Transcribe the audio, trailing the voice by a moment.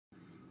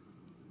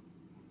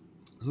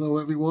Hello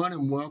everyone,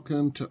 and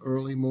welcome to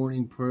Early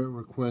Morning Prayer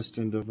Requests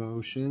and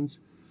Devotions.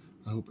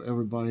 I hope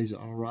everybody's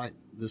all right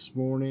this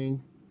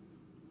morning.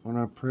 On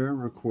our prayer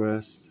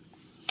request,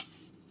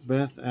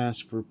 Beth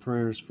asked for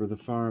prayers for the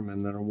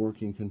firemen that are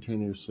working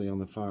continuously on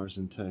the fires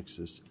in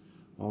Texas.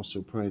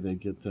 Also pray they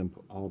get them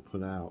all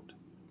put out.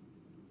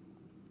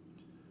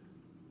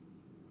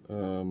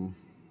 A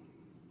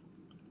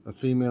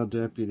female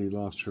deputy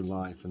lost her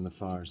life in the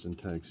fires in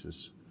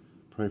Texas.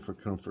 Pray for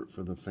comfort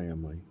for the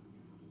family.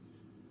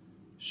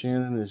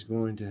 Shannon is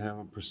going to have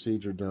a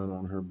procedure done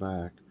on her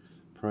back.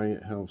 Pray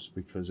it helps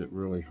because it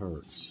really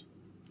hurts.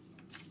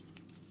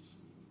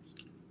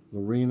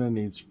 Lorena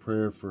needs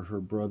prayer for her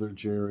brother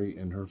Jerry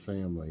and her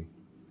family.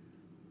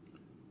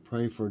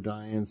 Pray for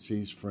Diane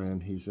C's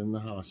friend. He's in the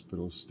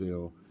hospital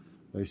still.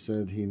 They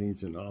said he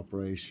needs an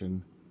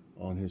operation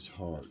on his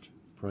heart.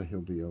 Pray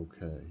he'll be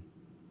okay.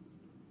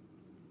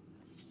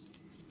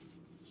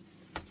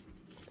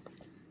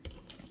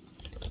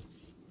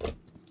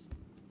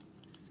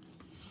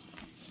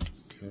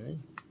 Okay.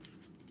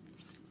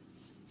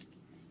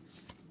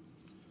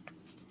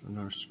 And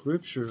our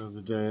scripture of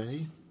the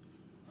day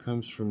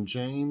comes from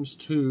James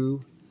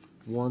 2,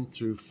 1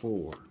 through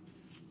 4.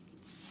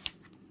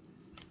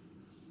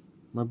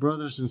 My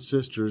brothers and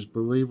sisters,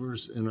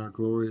 believers in our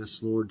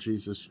glorious Lord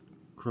Jesus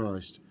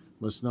Christ,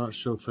 must not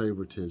show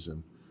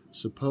favoritism.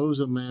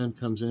 Suppose a man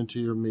comes into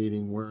your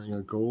meeting wearing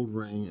a gold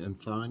ring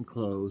and fine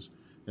clothes,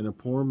 and a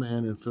poor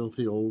man in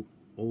filthy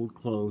old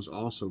clothes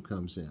also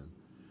comes in.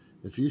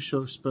 If you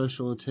show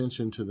special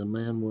attention to the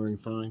man wearing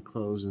fine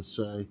clothes and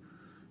say,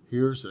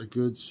 "Here's a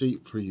good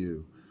seat for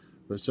you,"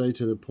 but say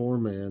to the poor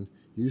man,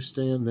 "You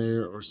stand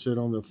there or sit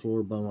on the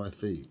floor by my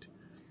feet,"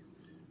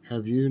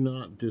 have you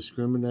not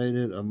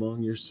discriminated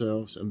among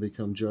yourselves and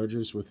become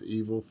judges with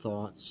evil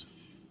thoughts?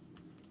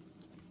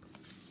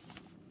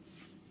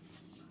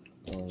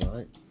 All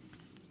right.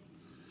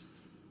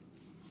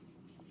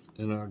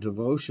 And our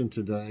devotion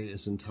today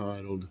is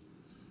entitled,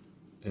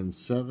 "And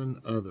Seven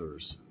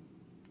Others."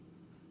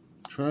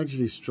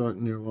 Tragedy struck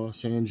near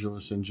Los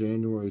Angeles in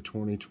January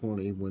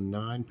 2020 when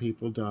 9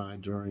 people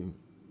died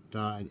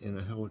in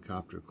a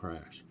helicopter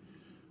crash.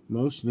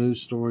 Most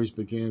news stories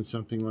began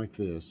something like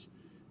this.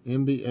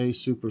 NBA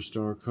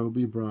superstar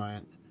Kobe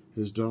Bryant,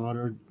 his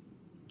daughter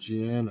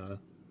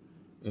Gianna,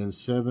 and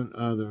 7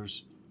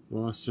 others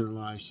lost their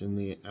lives in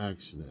the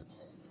accident.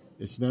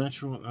 It's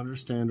natural and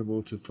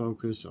understandable to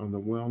focus on the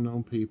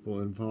well-known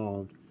people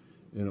involved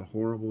in a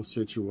horrible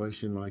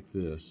situation like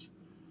this.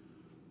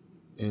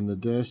 And the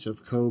deaths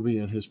of Kobe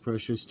and his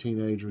precious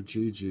teenager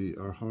Gigi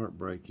are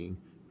heartbreaking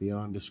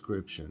beyond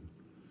description.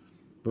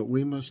 But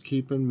we must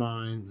keep in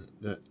mind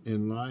that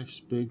in life's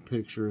big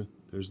picture,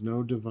 there's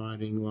no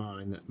dividing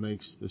line that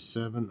makes the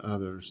 7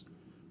 others,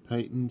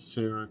 Peyton,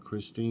 Sarah,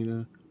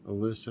 Christina,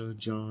 Alyssa,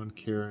 John,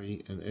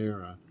 Carrie, and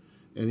Era,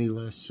 any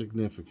less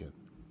significant.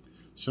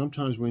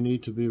 Sometimes we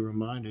need to be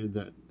reminded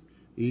that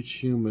each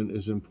human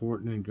is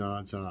important in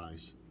God's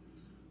eyes.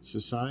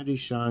 Society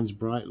shines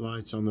bright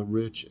lights on the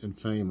rich and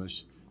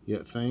famous,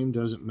 yet fame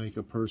doesn't make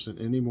a person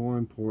any more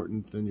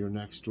important than your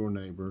next-door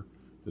neighbor,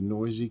 the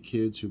noisy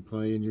kids who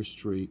play in your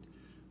street,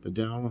 the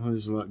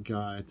down-on-his-luck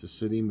guy at the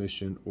city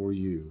mission, or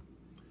you.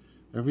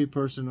 Every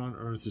person on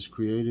earth is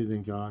created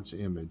in God's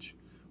image,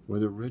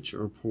 whether rich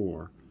or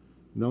poor.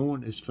 No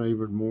one is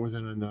favored more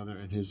than another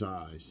in his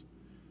eyes,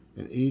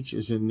 and each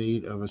is in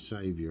need of a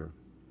Savior.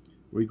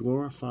 We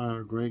glorify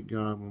our great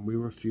God when we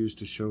refuse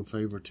to show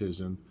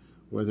favoritism,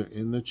 whether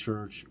in the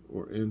church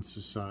or in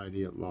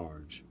society at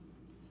large.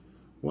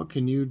 What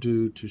can you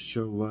do to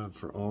show love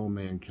for all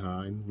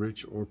mankind,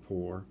 rich or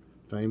poor,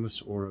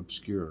 famous or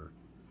obscure?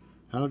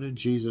 How did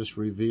Jesus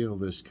reveal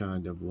this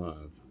kind of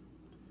love?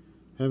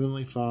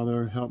 Heavenly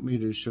Father, help me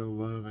to show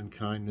love and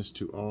kindness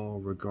to all,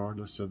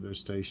 regardless of their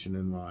station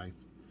in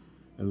life.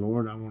 And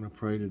Lord, I want to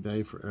pray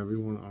today for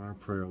everyone on our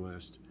prayer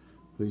list.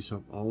 Please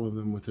help all of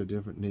them with their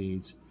different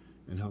needs,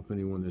 and help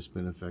anyone that's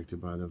been affected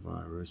by the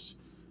virus,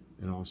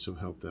 and also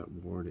help that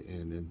war to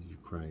end in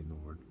Ukraine,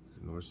 Lord.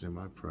 In Lord's name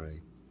I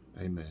pray.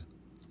 Amen.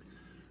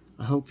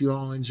 I hope you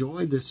all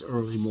enjoyed this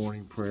early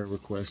morning prayer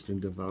request and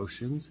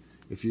devotions.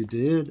 If you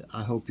did,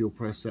 I hope you'll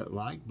press that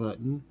like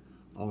button.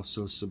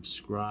 Also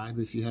subscribe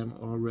if you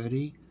haven't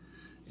already.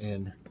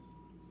 And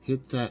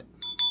hit that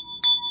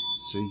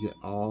so you get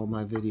all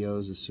my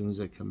videos as soon as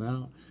they come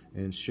out.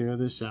 And share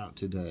this out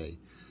today.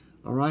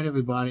 All right,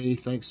 everybody.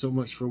 Thanks so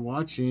much for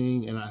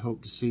watching. And I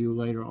hope to see you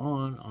later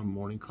on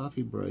Morning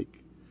Coffee Break.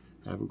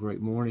 Have a great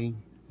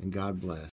morning, and God bless.